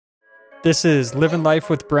This is Living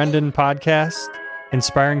Life with Brendan podcast,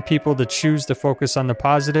 inspiring people to choose to focus on the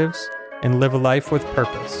positives and live a life with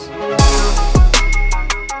purpose.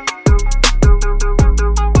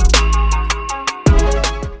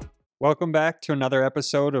 Welcome back to another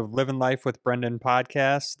episode of Living Life with Brendan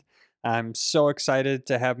podcast. I'm so excited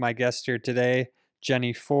to have my guest here today,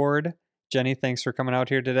 Jenny Ford. Jenny, thanks for coming out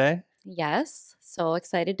here today. Yes, so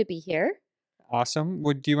excited to be here. Awesome.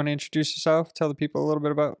 Do you want to introduce yourself? Tell the people a little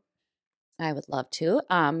bit about. I would love to.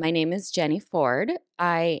 My name is Jenny Ford.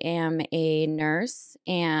 I am a nurse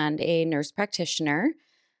and a nurse practitioner.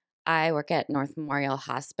 I work at North Memorial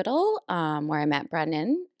Hospital, where I met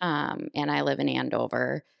Brendan, and I live in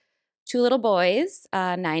Andover. 2 little boys,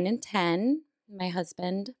 9 and 10. My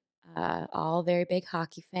husband, all very big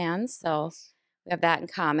hockey fans, so we have that in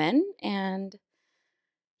common. And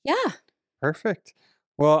yeah. Perfect.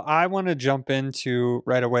 Well, I want to jump into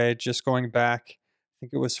right away, just going back, I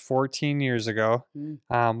think it was 14 years ago,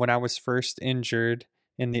 when I was first injured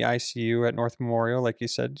in the ICU at North Memorial, like you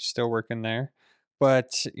said, still working there.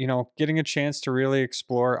 But, getting a chance to really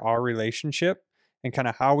explore our relationship and kind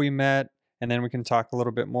of how we met, and then we can talk a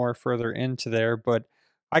little bit more further into there. But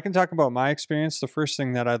I can talk about my experience. The first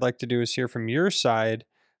thing that I'd like to do is hear from your side.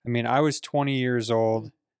 I mean, I was 20 years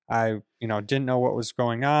old. I, didn't know what was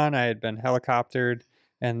going on. I had been helicoptered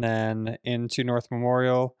and then into North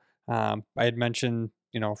Memorial. I had mentioned,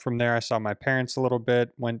 from there I saw my parents a little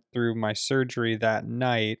bit, went through my surgery that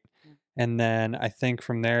night. And then I think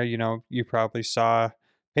from there, you probably saw a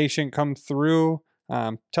patient come through.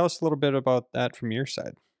 Tell us a little bit about that from your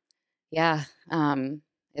side. Yeah,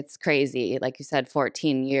 it's crazy. Like you said,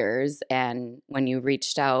 14 years. And when you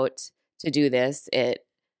reached out to do this,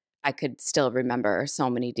 I could still remember so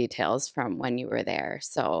many details from when you were there.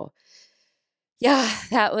 So yeah,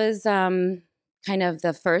 that was kind of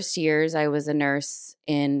the first years I was a nurse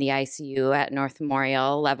in the ICU at North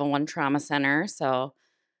Memorial Level 1 Trauma Center. So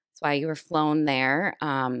that's why you were flown there.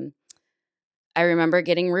 I remember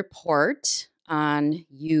getting a report on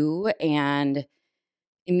you and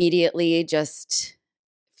immediately just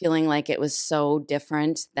feeling like it was so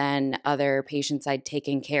different than other patients I'd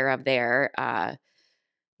taken care of there.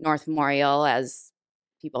 North Memorial, as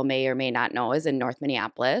people may or may not know, is in North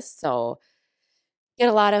Minneapolis. So get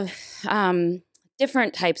a lot of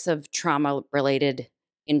different types of trauma-related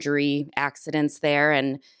injury accidents there.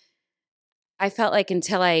 And I felt like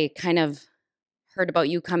until I kind of heard about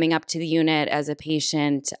you coming up to the unit as a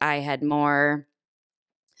patient, I had more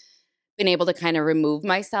been able to kind of remove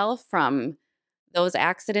myself from those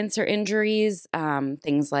accidents or injuries,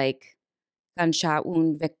 things like gunshot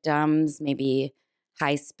wound victims, maybe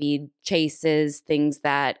high-speed chases, things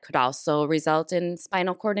that could also result in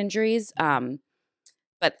spinal cord injuries,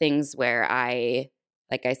 but things where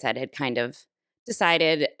like I said, had kind of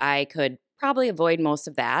decided I could probably avoid most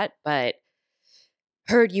of that, but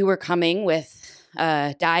heard you were coming with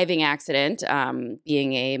a diving accident,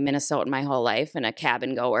 being a Minnesotan my whole life and a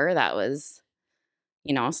cabin goer. That was,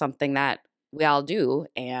 something that we all do,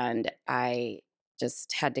 and I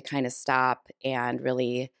just had to kind of stop and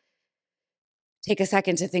really take a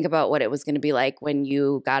second to think about what it was going to be like when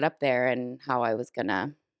you got up there and how I was going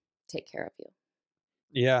to take care of you.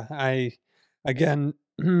 Yeah, again,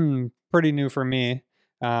 pretty new for me.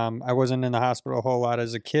 I wasn't in the hospital a whole lot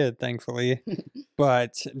as a kid, thankfully,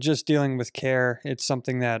 but just dealing with care, it's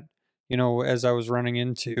something that, as I was running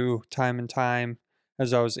into time and time,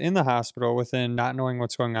 as I was in the hospital within not knowing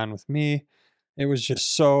what's going on with me, it was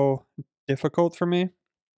just so difficult for me.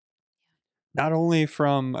 Not only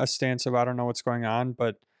from a stance of I don't know what's going on,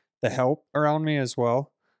 but the help around me as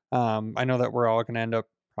well. I know that we're all going to end up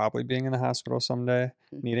probably being in the hospital someday,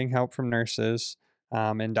 needing help from nurses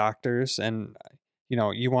and doctors. And,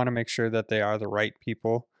 you want to make sure that they are the right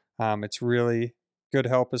people. It's really good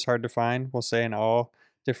help is hard to find, we'll say, in all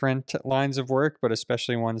different lines of work, but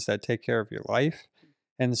especially ones that take care of your life.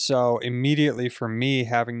 And so immediately for me,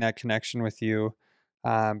 having that connection with you,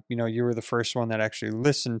 you were the first one that actually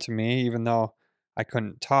listened to me, even though I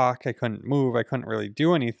couldn't talk, I couldn't move, I couldn't really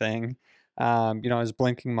do anything. I was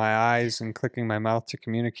blinking my eyes and clicking my mouth to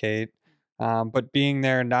communicate. But being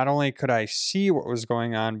there, not only could I see what was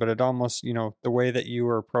going on, but it almost, the way that you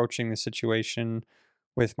were approaching the situation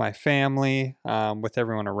with my family, with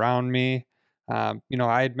everyone around me. I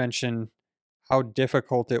had mentioned how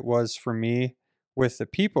difficult it was for me with the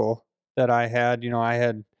people that I had.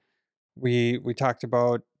 We talked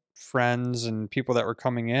about friends and people that were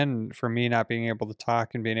coming in. For me, not being able to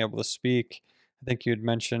talk and being able to speak, I think you had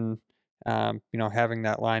mentioned, having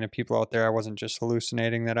that line of people out there. I wasn't just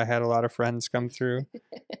hallucinating, that I had a lot of friends come through.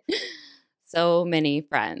 So many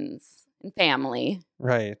friends. and family.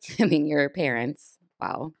 Right. I mean, your parents.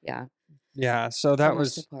 Wow. Yeah. Yeah. So So that much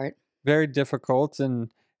was support. very difficult. And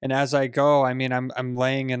as I go, I mean, I'm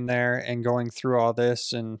laying in there and going through all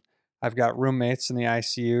this, and I've got roommates in the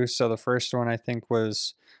ICU. So the first one I think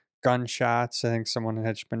was gunshots. I think someone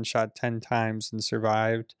had been shot 10 times and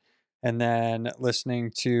survived. And then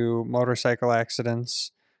listening to motorcycle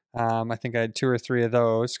accidents. I think I had two or three of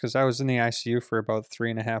those because I was in the ICU for about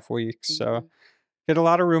 3.5 weeks. So Mhm. get a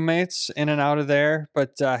lot of roommates in and out of there,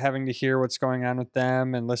 but having to hear what's going on with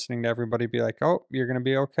them and listening to everybody be like, "Oh, you're gonna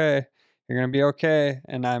be okay. You're gonna be okay,"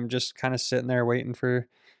 and I'm just kind of sitting there waiting for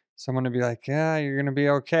someone to be like, "Yeah, you're gonna be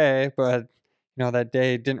okay," but that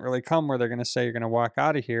day didn't really come where they're gonna say you're gonna walk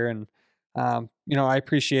out of here. And I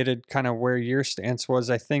appreciated kind of where your stance was.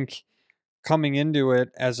 I think coming into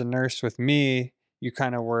it as a nurse with me, you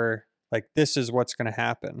kind of were like, this is what's going to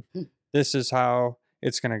happen. Hmm. This is how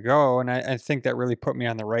it's going to go. And I think that really put me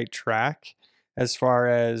on the right track as far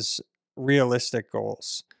as realistic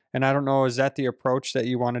goals. And I don't know, is that the approach that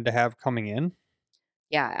you wanted to have coming in?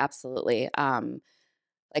 Yeah, absolutely.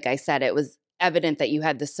 Like I said, it was evident that you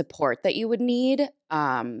had the support that you would need.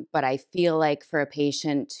 But I feel like for a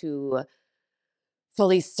patient to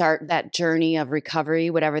fully start that journey of recovery,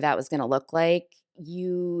 whatever that was going to look like,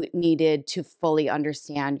 you needed to fully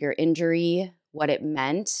understand your injury, what it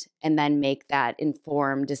meant, and then make that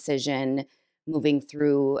informed decision moving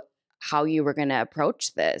through how you were going to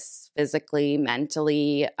approach this physically,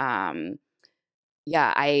 mentally.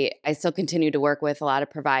 Yeah, I still continue to work with a lot of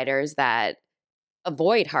providers that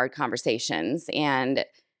avoid hard conversations, and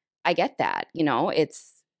I get that.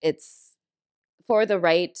 It's for the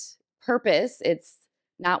right purpose. It's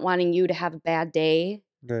not wanting you to have a bad day,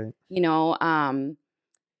 Right. you know, um,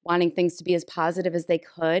 wanting things to be as positive as they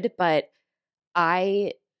could. But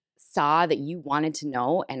I saw that you wanted to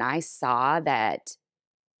know, and I saw that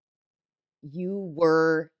you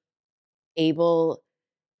were able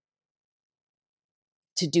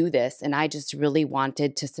to do this. And I just really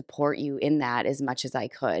wanted to support you in that as much as I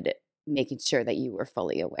could, making sure that you were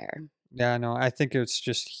fully aware. Yeah, no, I think it's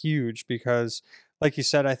just huge because, like you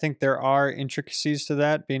said, I think there are intricacies to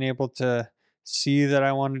that. Being able to see that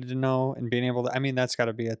I wanted to know and being able to, I mean, that's got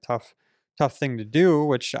to be a tough thing to do,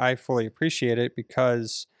 which I fully appreciate it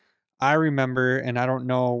because I remember, and I don't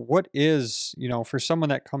know what is, for someone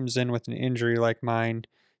that comes in with an injury like mine,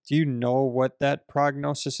 do you know what that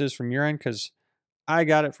prognosis is from your end? Because I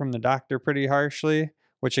got it from the doctor pretty harshly,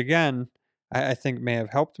 which again, I think may have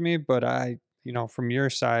helped me, but from your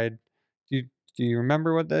side, do you, do you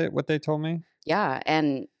remember what they told me? Yeah.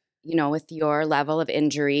 And, with your level of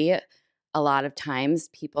injury, a lot of times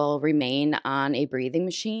people remain on a breathing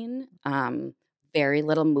machine, very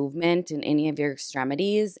little movement in any of your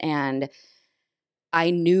extremities. And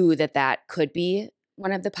I knew that that could be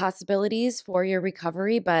one of the possibilities for your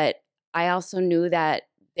recovery, but I also knew that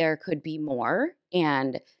there could be more.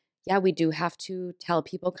 And yeah, we do have to tell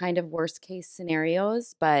people kind of worst case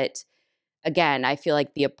scenarios. But again, I feel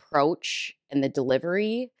like the approach and the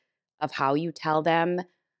delivery of how you tell them,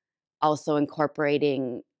 also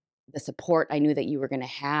incorporating the support I knew that you were going to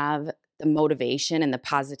have, the motivation and the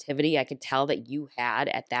positivity I could tell that you had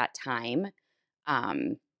at that time.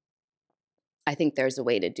 Um, I think there's a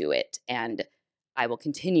way to do it. And I will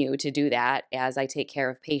continue to do that as I take care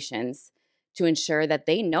of patients to ensure that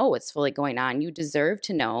they know what's fully going on. You deserve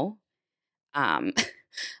to know. Um,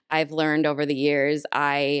 I've learned over the years,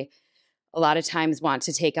 I a lot of times want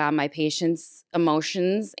to take on my patients'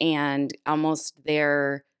 emotions and almost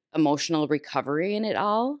their emotional recovery in it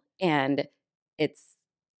all. And it's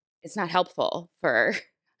it's not helpful for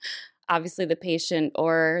obviously the patient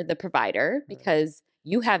or the provider Right. because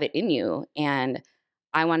you have it in you. And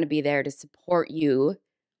I want to be there to support you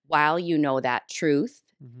while you know that truth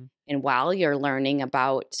Hmm. and while you're learning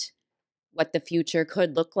about what the future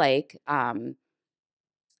could look like.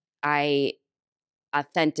 I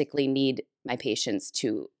authentically need my patients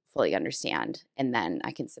to fully understand, and then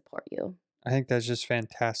I can support you. I think that's just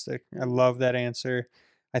fantastic. I Mm. love that answer.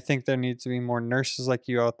 I think there needs to be more nurses like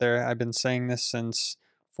you out there. I've been saying this since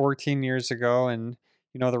 14 years ago. And,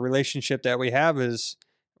 the relationship that we have is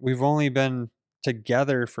we've only been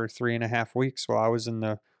together for 3.5 weeks while I was in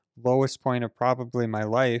the lowest point of probably my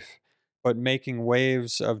life, but making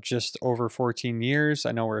waves of just over 14 years.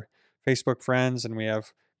 I know we're Facebook friends and we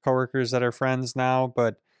have coworkers that are friends now,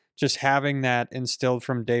 but just having that instilled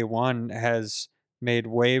from day one has made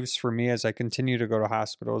waves for me as I continue to go to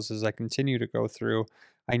hospitals, as I continue to go through.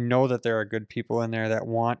 I know that there are good people in there that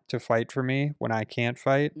want to fight for me when I can't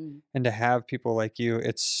fight. Mm. And to have people like you,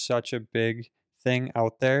 it's such a big thing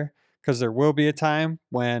out there because there will be a time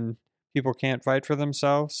when people can't fight for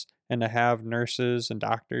themselves. and to have nurses and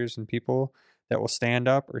doctors and people that will stand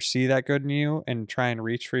up or see that good in you and try and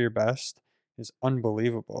reach for your best is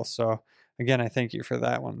unbelievable. So again, I thank you for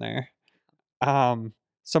that one there. Um,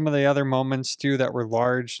 some of the other moments too that were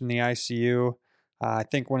large in the ICU, I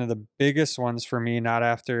think one of the biggest ones for me, not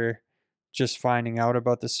after just finding out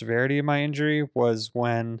about the severity of my injury, was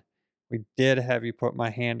when we did have you put my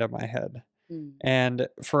hand on my head. Mm. And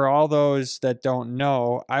for all those that don't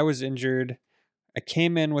know, I was injured. I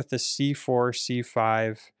came in with a C4,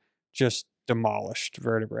 C5, just demolished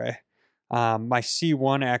vertebrae. My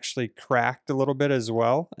C1 actually cracked a little bit as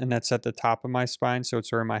well, and that's at the top of my spine, so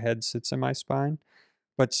it's where my head sits in my spine.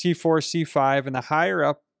 But C4, C5, and the higher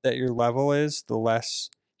up that your level is, the less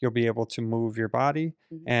you'll be able to move your body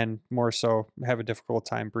Mhm. and more so have a difficult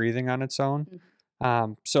time breathing on its own.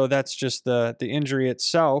 Mhm. So that's just the injury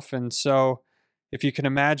itself. And so if you can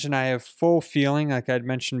imagine, I have full feeling, like I'd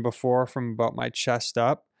mentioned before, from about my chest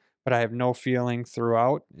up, but I have no feeling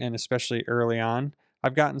throughout, and especially early on.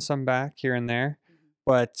 I've gotten some back here and there, Mhm.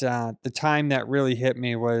 but the time that really hit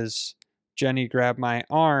me was Jenny grabbed my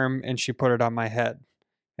arm and she put it on my head.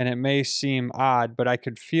 And it may seem odd, but I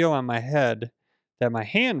could feel on my head that my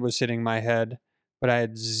hand was hitting my head, but I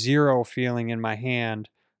had zero feeling in my hand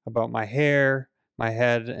about my hair, my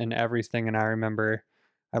head, and everything. And I remember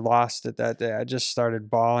I lost it that day. I just started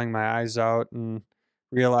bawling my eyes out and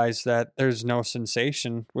realized that there's no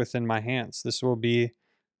sensation within my hands. This will be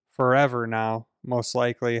forever now, most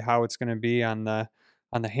likely how it's going to be on the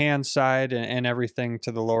hand side and everything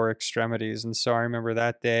to the lower extremities. And so I remember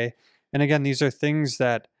that day. And again, these are things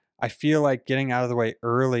that I feel like getting out of the way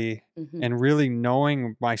early Mhm. and really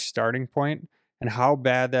knowing my starting point and how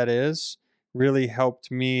bad that is really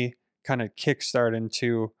helped me kind of kickstart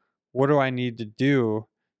into what do I need to do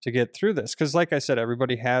to get through this? Because like I said,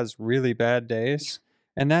 everybody has really bad Yeah. days.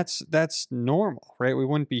 And that's normal, right? We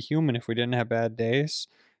wouldn't be human if we didn't have bad days.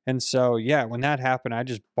 And so, yeah, when that happened, I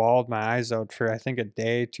just bawled my eyes out for I think a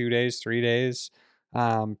day, 2 days, 3 days,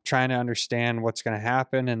 trying to understand what's going to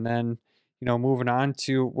happen, and then moving on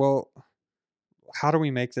to, well, how do we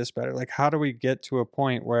make this better? Like, how do we get to a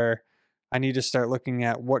point where I need to start looking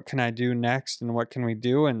at what can I do next and what can we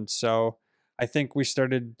do? And so, I think we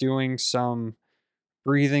started doing some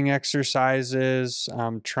breathing exercises,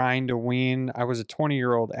 trying to wean. I was a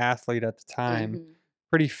 20-year-old athlete at the time, Mhm.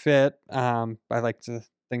 pretty fit. I like to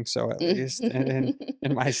think so, at least, in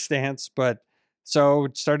my stance. But so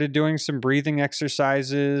started doing some breathing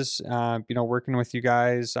exercises. Working with you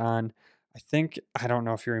guys on. I think I don't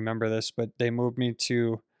know if you remember this, but they moved me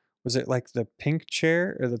to. Was it like the pink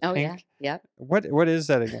chair or the Oh, yeah. pink? Yep. What is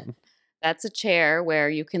that again? That's a chair where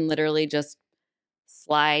you can literally just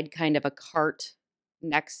slide kind of a cart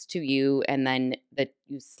next to you, and then that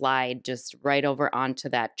you slide just right over onto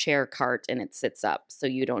that chair cart and it sits up. So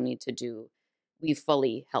you don't need to we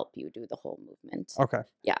fully help you do the whole movement. Okay,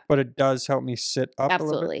 Yeah, but it does help me sit up a little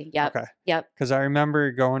bit. absolutely. Yep. Okay, Yep. because I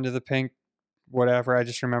remember going to the pink whatever. I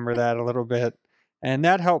just remember that a little bit. And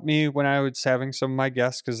that helped me when I was having some of my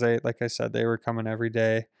guests because they, like I said, they were coming every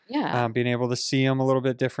day. Yeah. Being able to see them a little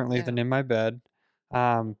bit differently Yeah. than in my bed.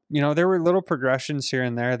 There were little progressions here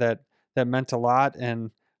and there that meant a lot.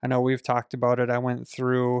 And I know we've talked about it. I went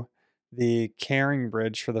through the Caring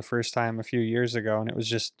Bridge for the first time a few years ago, and it was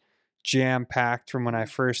just jam packed from when I Mhm.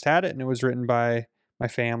 first had it. And it was written by my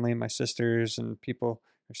family, my sisters, and people,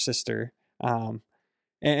 or sister. Um,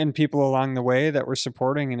 and people along the way that were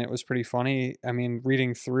supporting, and it was pretty funny. I mean,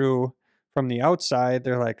 reading through from the outside,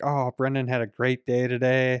 they're like, "Oh, Brendan had a great day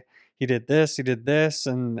today. He did this, he did this."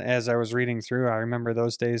 And as I was reading through, I remember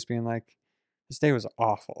those days being like, "This day was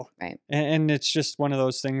awful." Right. And it's just one of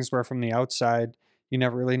those things where from the outside, you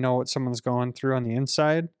never really know what someone's going through on the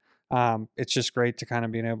inside. It's just great to kind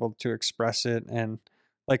of being able to express it. And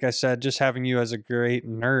like I said, just having you as a great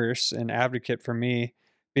nurse and advocate for me,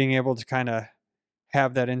 being able to kind of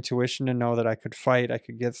have that intuition to know that I could fight, I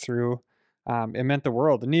could get through. It meant the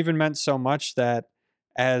world, and even meant so much that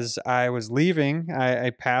as I was leaving, I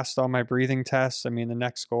passed all my breathing tests. I mean, the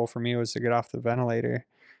next goal for me was to get off the ventilator,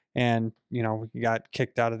 and we got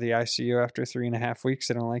kicked out of the ICU after 3.5 weeks.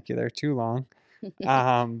 They don't like you there too long,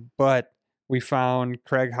 but we found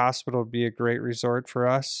Craig Hospital to be a great resort for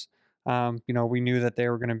us. We knew that they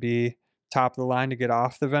were going to be top of the line to get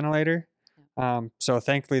off the ventilator. So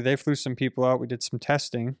thankfully, they flew some people out. We did some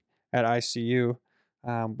testing at ICU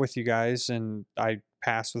with you guys, and I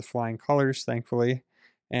passed with flying colors, thankfully.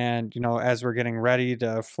 And as we're getting ready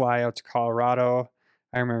to fly out to Colorado,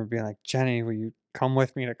 I remember being like, "Jenny, will you come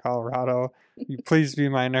with me to Colorado? You please be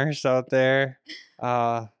my nurse out there."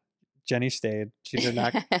 Uh, Jenny stayed. She did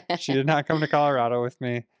not. She did not come to Colorado with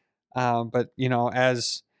me. But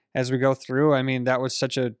as as we go through, I mean, that was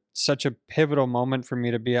such a pivotal moment for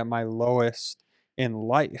me to be at my lowest in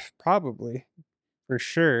life, probably, for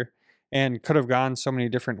sure, and could have gone so many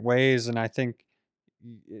different ways, and I think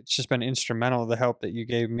it's just been instrumental, the help that you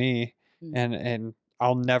gave me, Mm. and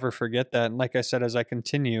I'll never forget that, and like I said, as I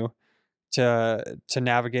continue to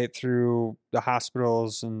navigate through the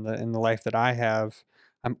hospitals and the life that I have,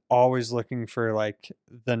 I'm always looking for like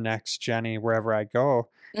the next Jenny wherever I go.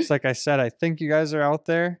 It's like I said, I think you guys are out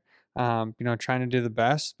there, trying to do the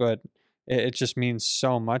best, but it just means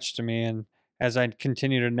so much to me. And as I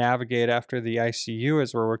continue to navigate after the ICU,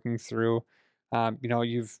 as we're working through,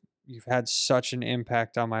 you've had such an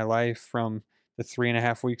impact on my life from the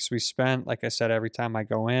 3.5 weeks we spent. Like I said, every time I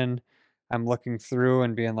go in, I'm looking through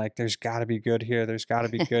and being like, there's got to be good here. There's got to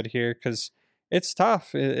be good here because it's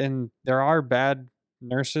tough. And there are bad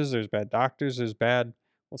nurses, there's bad doctors, there's bad,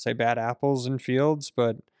 we'll say bad apples in fields,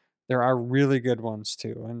 but there are really good ones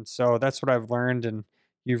too. And so that's what I've learned. And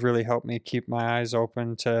you've really helped me keep my eyes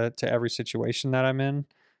open to every situation that I'm in.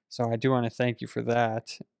 So I do want to thank you for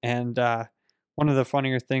that. And one of the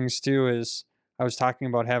funnier things too is I was talking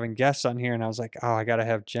about having guests on here and I was like, oh, I got to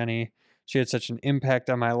have Jenny. She had such an impact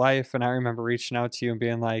on my life. And I remember reaching out to you and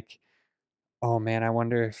being like, oh man, I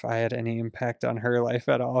wonder if I had any impact on her life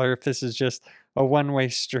at all, or if this is just a one-way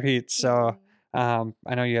street. So Mm.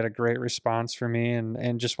 I know you had a great response for me,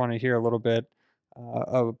 and just want to hear a little bit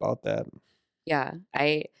about that. Yeah,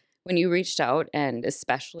 when you reached out, and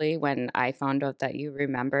especially when I found out that you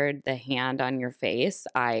remembered the hand on your face,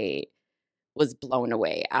 I was blown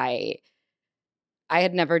away. I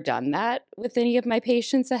had never done that with any of my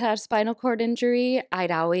patients that had spinal cord injury.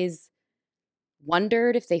 I'd always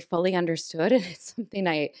wondered if they fully understood, and it's something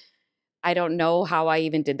I don't know how I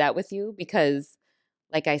even did that with you because,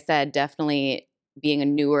 like I said, definitely being a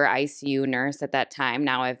newer ICU nurse at that time.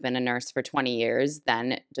 Now I've been a nurse for 20 years,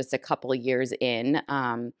 then just a couple of years in.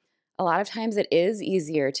 A lot of times it is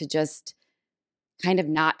easier to just kind of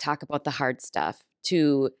not talk about the hard stuff,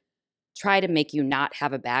 to try to make you not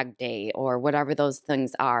have a bad day or whatever those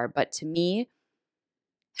things are. But to me,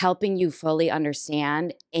 helping you fully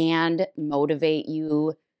understand and motivate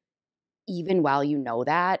you even while you know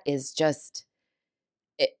that is just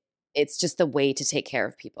it, it's just the way to take care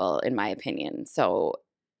of people, in my opinion. So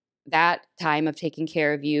that time of taking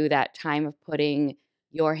care of you, that time of putting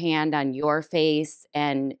your hand on your face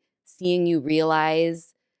and seeing you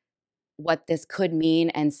realize what this could mean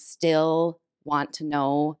and still want to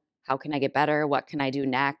know, how can I get better? What can I do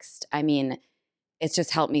next? I mean, it's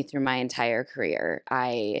just helped me through my entire career.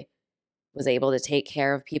 I was able to take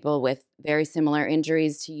care of people with very similar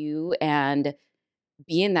injuries to you and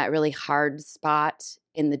be in that really hard spot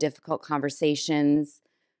in the difficult conversations,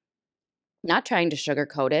 not trying to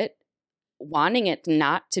sugarcoat it, wanting it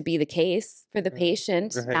not to be the case for the Right.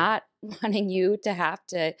 patient, Right. not wanting you to have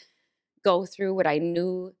to go through what I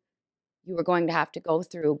knew you were going to have to go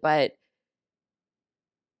through, but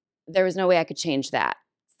there was no way I could change that.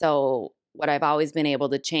 So what I've always been able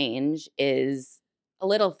to change is a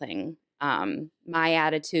little thing. My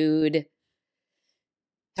attitude,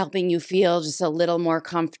 helping you feel just a little more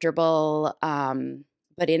comfortable.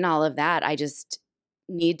 But in all of that, I just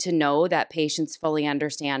need to know that patients fully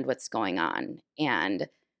understand what's going on. And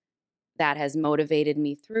that has motivated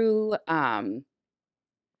me through.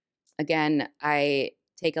 Again, I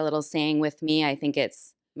take a little saying with me. I think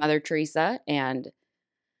it's Mother Teresa, and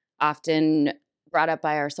often brought up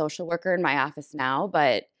by our social worker in my office now.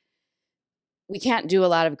 But we can't do a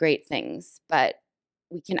lot of great things, but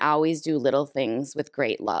we can always do little things with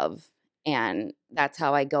great love. And that's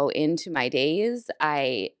how I go into my days.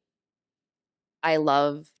 I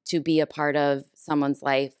love to be a part of someone's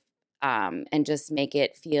life, and just make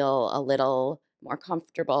it feel a little more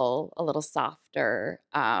comfortable, a little softer,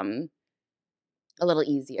 a little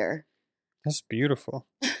easier. That's beautiful.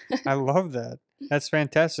 I love that. That's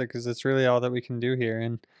fantastic because it's really all that we can do here.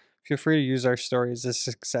 And feel free to use our story as a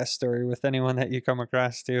success story with anyone that you come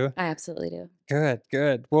across too. I absolutely do. Good,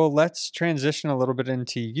 good. Well, let's transition a little bit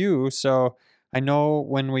into you. So, I know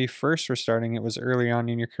when we first were starting, it was early on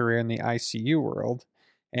in your career in the ICU world,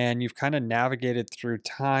 and you've kind of navigated through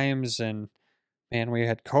times and man, we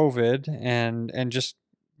had COVID and just,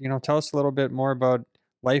 tell us a little bit more about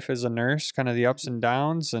life as a nurse, kind of the ups Mhm. and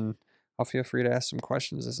downs, and I'll feel free to ask some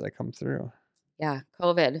questions as they come through. Yeah,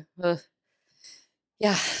 COVID. Ugh.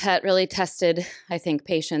 Yeah, that really tested, I think,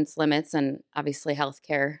 patients' limits and obviously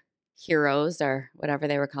healthcare heroes or whatever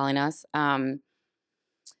they were calling us.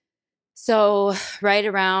 So, right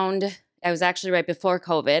around, I was actually right before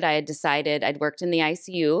COVID, I had decided I'd worked in the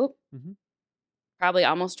ICU Hmm. probably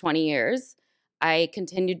almost 20 years. I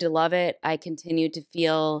continued to love it. I continued to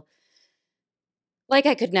feel like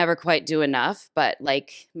I could never quite do enough, but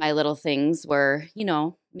like my little things were,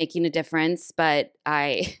 making a difference. But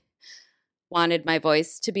I wanted my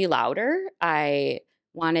voice to be louder. I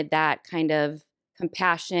wanted that kind of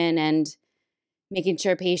compassion and making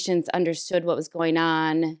sure patients understood what was going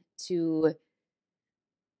on to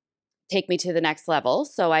take me to the next level.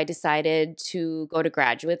 So I decided to go to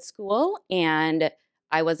graduate school, and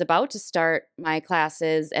I was about to start my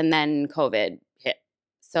classes, and then COVID hit.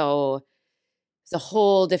 So it's a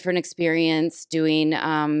whole different experience doing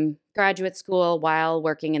graduate school while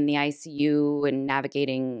working in the ICU and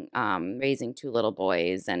navigating raising two little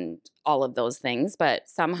boys and all of those things. But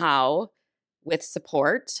somehow, with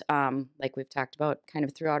support, like we've talked about kind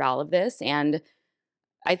of throughout all of this, and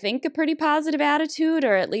I think a pretty positive attitude,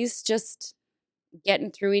 or at least just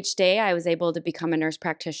getting through each day, I was able to become a nurse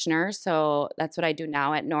practitioner. So that's what I do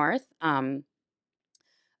now at North.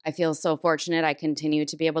 I feel so fortunate. I continue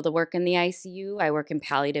to be able to work in the ICU. I work in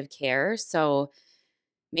palliative care. So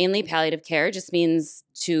mainly palliative care just means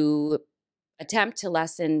to attempt to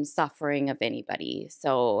lessen suffering of anybody.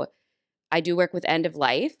 So I do work with end of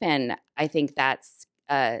life, and I think that's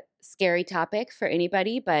a scary topic for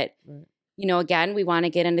anybody. But, Right. Again, we want to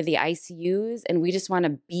get into the ICUs, and we just want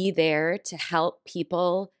to be there to help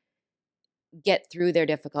people get through their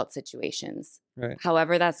difficult situations. Right.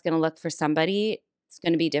 However, that's going to look for somebody, it's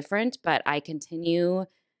going to be different. But I continue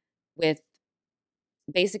with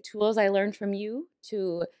basic tools I learned from you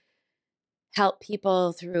to help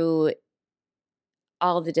people through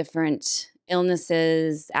all the different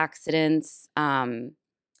illnesses, accidents,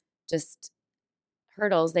 just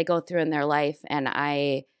hurdles they go through in their life. And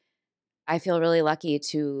I feel really lucky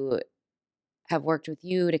to have worked with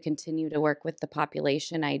you, to continue to work with the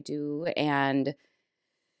population I do. And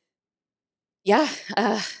yeah,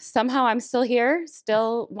 somehow I'm still here,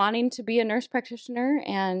 still wanting to be a nurse practitioner.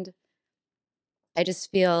 And I just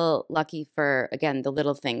feel lucky for, again, the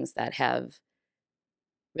little things that have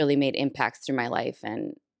really made impacts through my life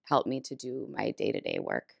and helped me to do my day-to-day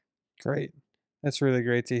work. Great. That's really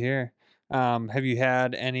great to hear. Have you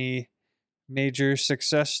had any major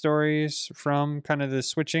success stories from kind of the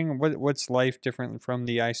switching? What's life different from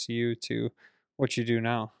the ICU to what you do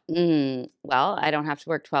now? Well, I don't have to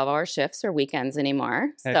work 12-hour shifts or weekends anymore.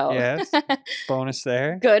 Heck So yes. Bonus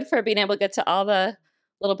there. good for being able to get to all the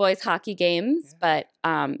little boys' hockey games. Yeah.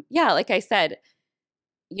 But yeah, like I said,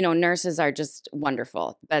 nurses are just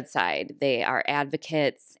wonderful bedside. They are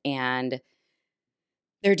advocates, and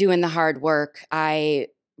they're doing the hard work. I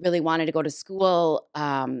really wanted to go to school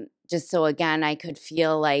just so, again, I could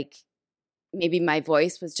feel like maybe my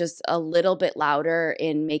voice was just a little bit louder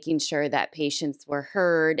in making sure that patients were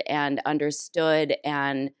heard and understood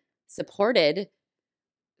and supported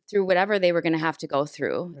through whatever they were going to have to go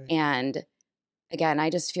through. Right. And again, I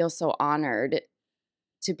just feel so honored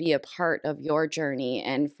to be a part of your journey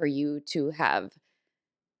and for you to have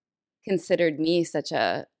considered me such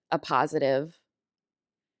a positive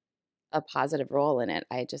role in it.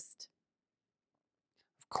 I just,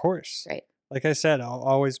 Of course. great. Like I said, I'll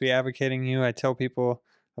always be advocating you. I tell people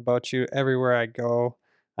about you everywhere I go,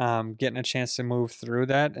 getting a chance to move through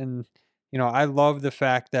that. And, I love the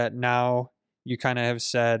fact that now you kind of have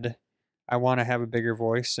said, I want to have a bigger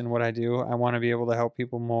voice in what I do. I want to be able to help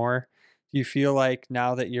people more. Do you feel like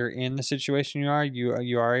now that you're in the situation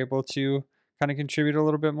you are able to kind of contribute a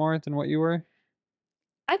little bit more than what you were?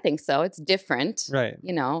 I think so. It's different, Right.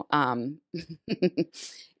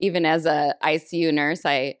 Even as a ICU nurse,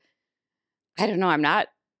 I don't know, I'm not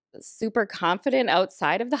super confident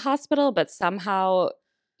outside of the hospital, but somehow,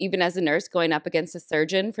 even as a nurse going up against a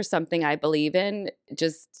surgeon for something I believe in,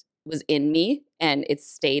 just was in me and it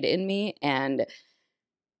stayed in me. And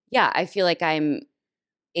yeah, I feel like I'm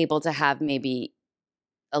able to have maybe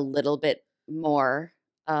a little bit more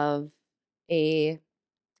of a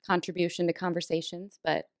contribution to conversations,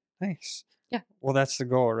 but Nice. yeah. Well, that's the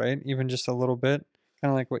goal, right? Even just a little bit,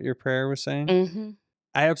 kind of like what your prayer was saying. Hmm.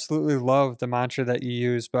 I absolutely love the mantra that you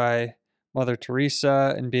use by Mother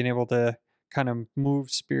Teresa and being able to kind of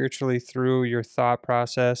move spiritually through your thought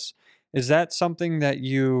process. Is that something that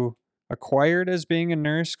you acquired as being a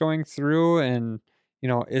nurse going through? And,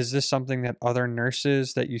 is this something that other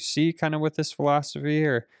nurses that you see kind of with this philosophy,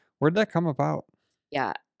 or where'd that come about?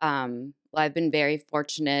 Yeah. Well, I've been very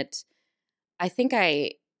fortunate. I think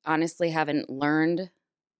I honestly haven't learned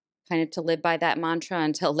kind of to live by that mantra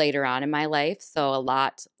until later on in my life. So a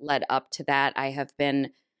lot led up to that. I have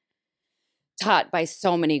been taught by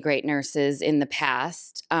so many great nurses in the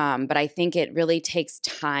past. But I think it really takes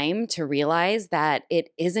time to realize that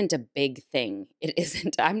it isn't a big thing. It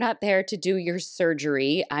isn't. I'm not there to do your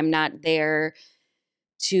surgery. I'm not there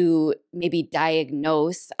to maybe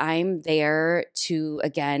diagnose. I'm there to,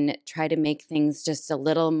 again, try to make things just a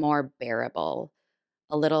little more bearable,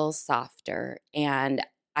 a little softer. And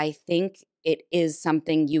I think it is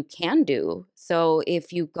something you can do. So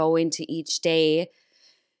if you go into each day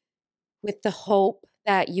with the hope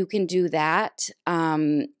that you can do that,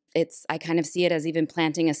 I kind of see it as even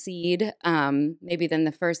planting a seed. Maybe then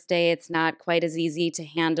the first day, it's not quite as easy to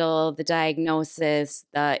handle the diagnosis,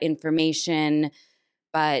 the information,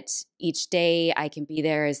 but each day I can be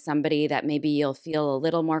there as somebody that maybe you'll feel a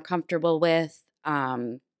little more comfortable with,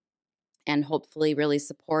 and hopefully really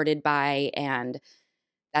supported by. And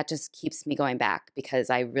that just keeps me going back, because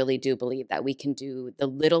I really do believe that we can do the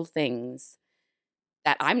little things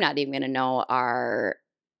that I'm not even going to know are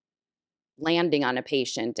landing on a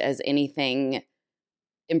patient as anything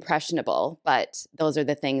impressionable. But those are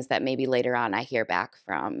the things that maybe later on I hear back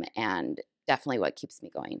from, and definitely what keeps me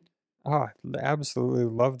going. Oh, I absolutely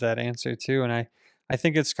love that answer too. And I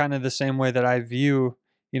think it's kind of the same way that I view,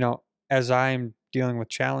 as I'm dealing with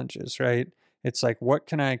challenges, right? It's like, what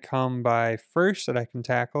can I come by first that I can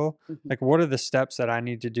tackle? Mhm. Like, what are the steps that I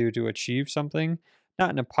need to do to achieve something? Not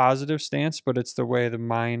in a positive stance, but it's the way the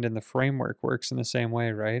mind and the framework works in the same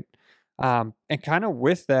way, right? And kind of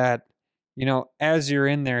with that, as you're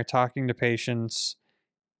in there talking to patients,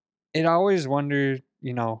 it always wonder,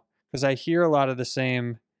 because I hear a lot of the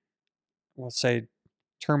same, we'll say,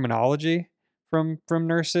 terminology from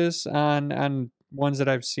nurses on ones that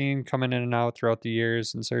I've seen coming in and out throughout the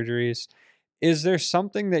years and surgeries. Is there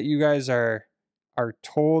something that you guys are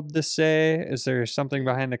told to say? Is there something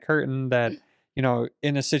behind the curtain that,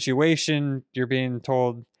 in a situation you're being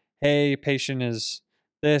told, "Hey, patient is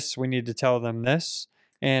this, we need to tell them this."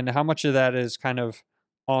 And how much of that is kind of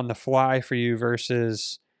on the fly for you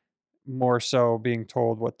versus more so being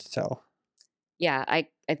told what to tell? Yeah, I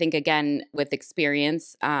think, again, with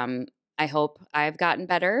experience, I hope I've gotten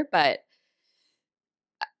better, but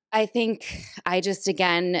I think I just,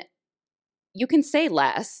 again, you can say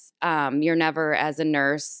less. You're never, as a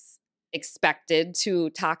nurse, expected to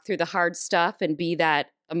talk through the hard stuff and be that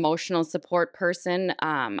emotional support person.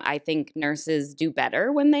 I think nurses do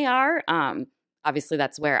better when they are. Obviously,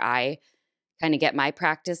 that's where I kind of get my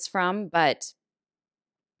practice from, but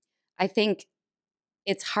I think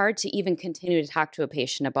it's hard to even continue to talk to a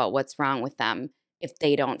patient about what's wrong with them if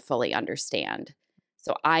they don't fully understand.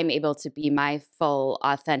 So I'm able to be my full,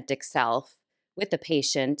 authentic self with the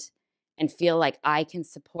patient and feel like I can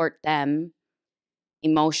support them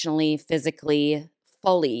emotionally, physically,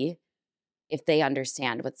 fully, if they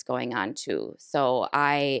understand what's going on too. So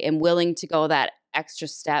I am willing to go that extra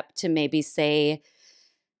step to maybe say,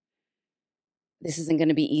 this isn't going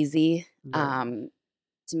to be easy. Right.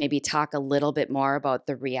 To maybe talk a little bit more about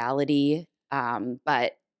the reality.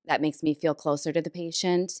 But that makes me feel closer to the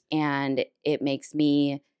patient, and it makes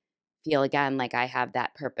me feel, again, like I have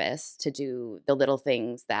that purpose to do the little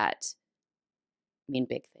things that mean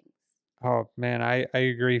big Oh man, I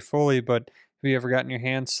agree fully, but have you ever gotten your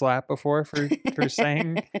hand slapped before for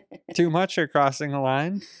saying things. too much or crossing a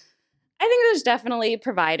line? I think there's definitely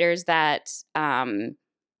providers that,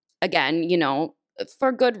 again,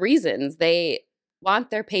 for good reasons, they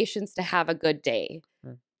want their patients to have a good day.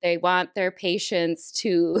 Mm. They want their patients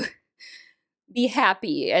to be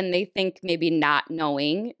happy, and they think maybe not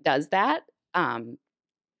knowing does that. Um,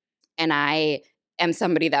 and I am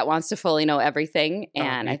somebody that wants to fully know everything, Oh,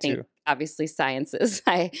 and me I think too. obviously science is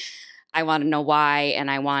I want to know why,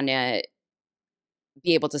 and I want to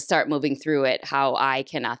be able to start moving through it how I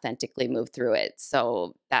can authentically move through it.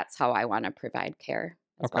 So that's how I want to provide care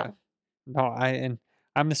as Okay. well. No,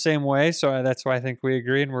 I'm the same way, so that's why I think we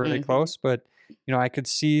agree and we're really Hmm. close. But I could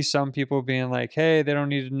see some people being like, "Hey, they don't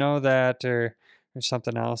need to know that," or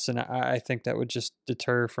something else, and I think that would just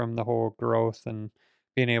deter from the whole growth and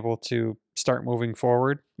being able to start moving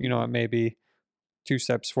forward. It Hmm. may be 2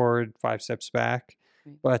 steps forward, 5 steps back.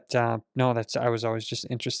 Right. But, no, I was always just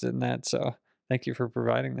interested in that, so thank you for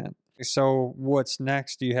providing that. So what's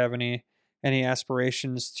next? Do you have any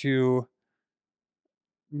aspirations to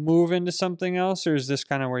move into something else, or is this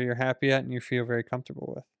kinda where you're happy at and you feel very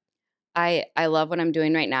comfortable with? I love what I'm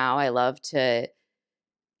doing right now. I love to.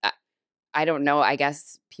 I, I don't know. I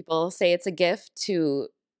guess people say it's a gift to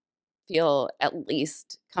feel at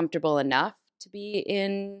least comfortable enough to be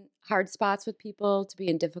in hard spots with people, to be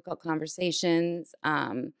in difficult conversations.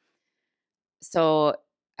 So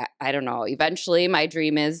I don't know. Eventually, my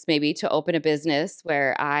dream is maybe to open a business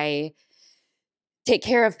where I take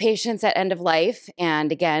care of patients at end of life.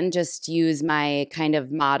 And again, just use my kind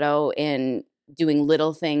of motto in doing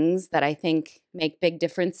little things that I think make big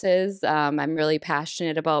differences. I'm really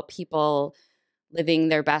passionate about people living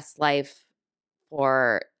their best life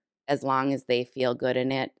for as long as they feel good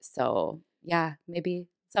in it. So yeah, maybe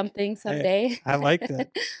something Hey, someday. I like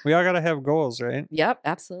that. We all got to have goals, right? Yep,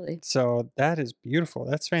 absolutely. So that is beautiful.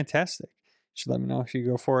 That's fantastic. You should let me know if you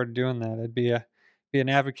go forward doing that. I'd be an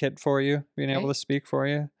advocate for you, being able Right. to speak for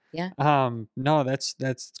you. Yeah. No, that's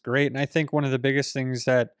great. And I think one of the biggest things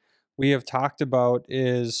that we have talked about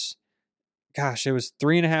is, gosh, it was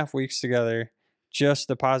 3.5 weeks together, just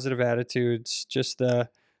the positive attitudes, just the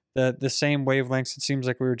same wavelengths. It seems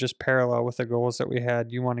like we were just parallel with the goals that we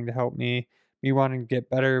had. You wanting to help me wanting to get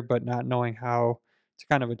better, but not knowing how to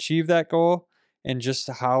kind of achieve that goal, and just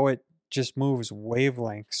how it just moves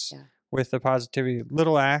wavelengths Yeah. with the positivity.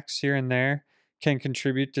 Little acts here and there can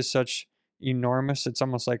contribute to such enormous. It's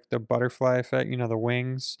almost like the butterfly effect, the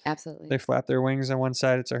wings. Absolutely. They flap their wings on one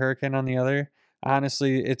side, it's a hurricane on the other.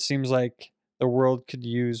 Honestly, it seems like the world could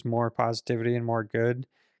use more positivity and more good,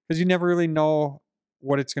 because you never really know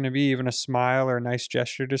what it's going to be. Even a smile or a nice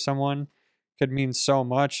gesture to someone could mean so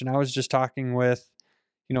much. And I was just talking with,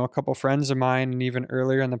 a couple friends of mine, and even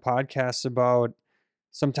earlier in the podcast, about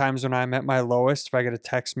sometimes when I'm at my lowest, if I get a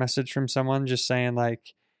text message from someone just saying,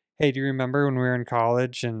 like, hey, do you remember when we were in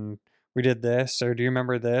college and we did this? Or do you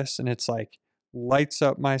remember this? And it's like lights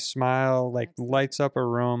up my smile, like Absolutely. lights up a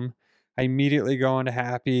room. I immediately go into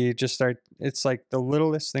happy, just start. It's like the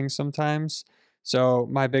littlest things sometimes. So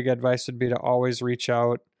my big advice would be to always reach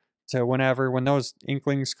out to when those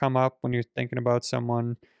inklings come up, when you're thinking about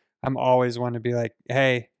someone. I'm always one to be like,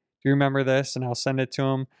 hey, do you remember this? And I'll send it to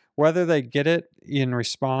them. Whether they get it and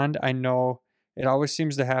respond, I know it always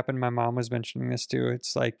seems to happen. My mom was mentioning this too.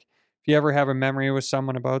 It's like, if you ever have a memory with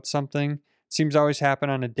someone about something, it seems to always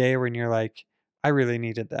happen on a day when you're like, I really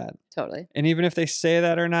needed that. Totally. And even if they say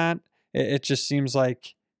that or not, it just seems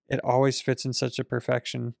like it always fits in such a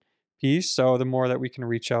perfection piece. So the more that we can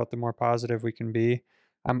reach out, the more positive we can be.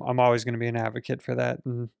 I'm always going to be an advocate for that,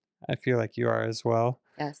 and I feel like you are as well.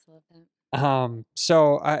 Yes, love that.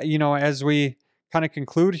 As we kind of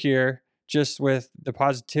conclude here, just with the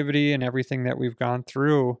positivity and everything that we've gone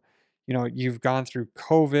through, you've gone through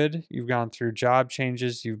COVID, you've gone through job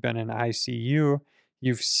changes, you've been in ICU,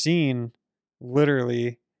 you've seen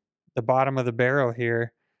literally the bottom of the barrel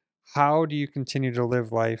here. How do you continue to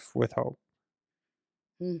live life with hope?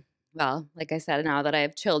 Mm. Well, like I said, now that I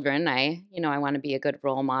have children, I want to be a good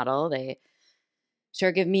role model. They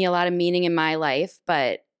sure give me a lot of meaning in my life.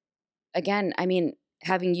 But again, I mean,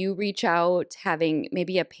 having you reach out, having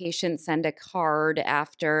maybe a patient send a card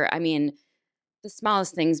after, I mean, the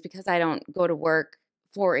smallest things, because I don't go to work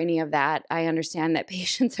for any of that. I understand that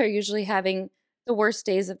patients are usually having the worst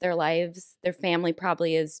days of their lives. Their family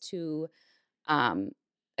probably is too. Um,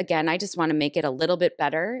 Again, I just want to make it a little bit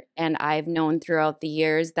better. And I've known throughout the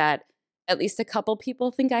years that at least a couple people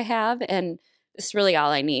think I have, and it's really all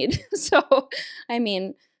I need. So, I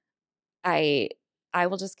mean, I I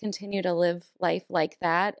will just continue to live life like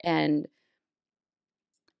that, and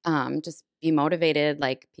just be motivated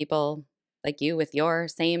like people like you with your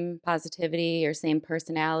same positivity, your same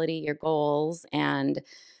personality, your goals, and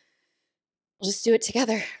we'll just do it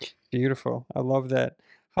together. Beautiful. I love that.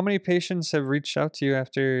 How many patients have reached out to you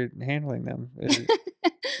after handling them?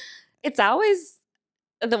 It's always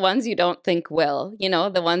the ones you don't think will,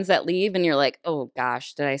 the ones that leave and you're like, "Oh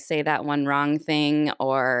gosh, did I say that one wrong thing,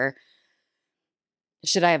 or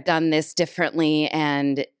should I have done this differently?"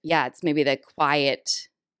 And yeah, it's maybe the quiet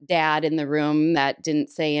dad in the room that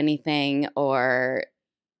didn't say anything, or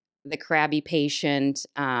the crabby patient.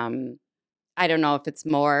 I don't know if it's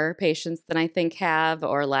more patients than I think have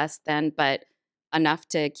or less than, but enough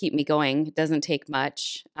to keep me going. It doesn't take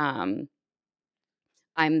much. I'm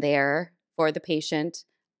there for the patient.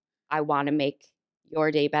 I want to make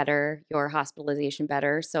your day better, your hospitalization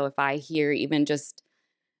better. So if I hear even just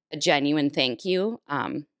a genuine thank you,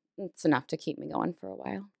 it's enough to keep me going for a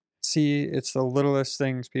while. See, it's the littlest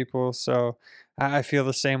things, people. So I feel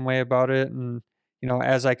the same way about it. And,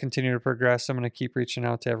 as I continue to progress, I'm going to keep reaching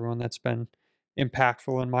out to everyone that's been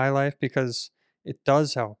impactful in my life, because it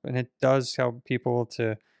does help, and it does help people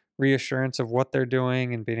to reassurance of what they're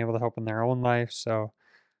doing and being able to help in their own life. So,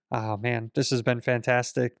 oh man, this has been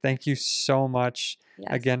fantastic. Thank you so much Yes.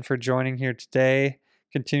 again for joining here today.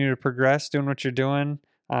 Continue to progress, doing what you're doing,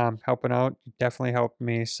 helping out. You definitely helped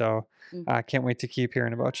me. So Mhm. I can't wait to keep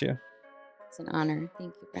hearing about you. It's an honor.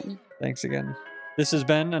 Thank you, Brendan. Thanks again. This has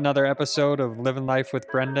been another episode of Living Life with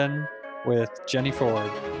Brendan with Jenny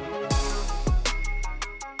Ford.